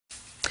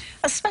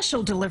A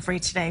special delivery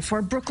today for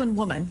a Brooklyn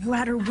woman who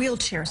had her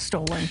wheelchair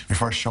stolen. We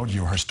first showed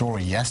you her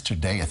story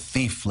yesterday. A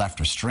thief left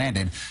her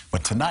stranded,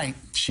 but tonight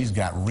she's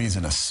got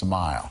reason to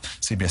smile.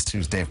 CBS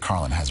 2's Dave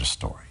Carlin has her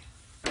story.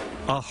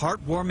 A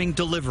heartwarming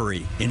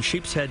delivery in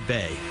Sheepshead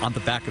Bay. On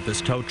the back of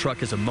this tow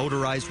truck is a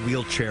motorized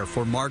wheelchair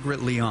for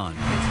Margaret Leon.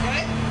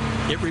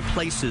 It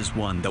replaces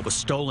one that was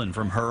stolen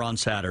from her on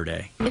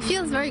Saturday. It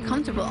feels very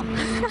comfortable.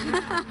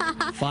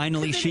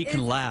 Finally, she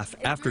can laugh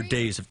after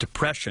days of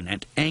depression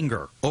and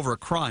anger over a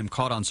crime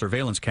caught on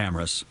surveillance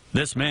cameras.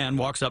 This man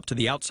walks up to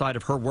the outside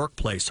of her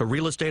workplace, a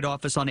real estate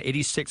office on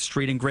 86th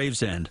Street in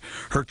Gravesend.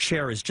 Her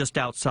chair is just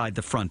outside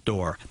the front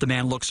door. The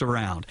man looks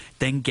around,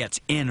 then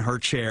gets in her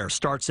chair,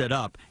 starts it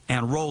up,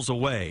 and rolls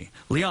away.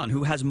 Leon,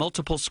 who has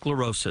multiple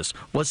sclerosis,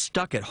 was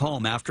stuck at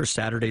home after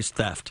Saturday's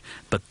theft,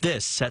 but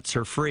this sets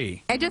her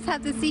free. I just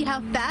have to see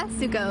how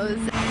fast it goes.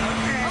 Okay.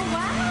 Oh,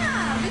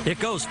 wow. It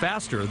goes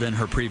faster than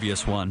her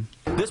previous one.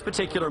 This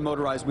particular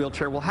motorized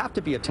wheelchair will have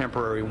to be a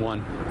temporary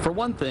one. For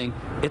one thing,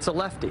 it's a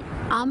lefty.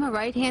 I'm a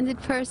right-handed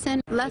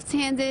person.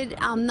 Left-handed,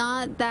 I'm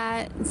not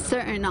that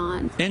certain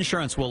on.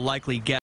 Insurance will likely get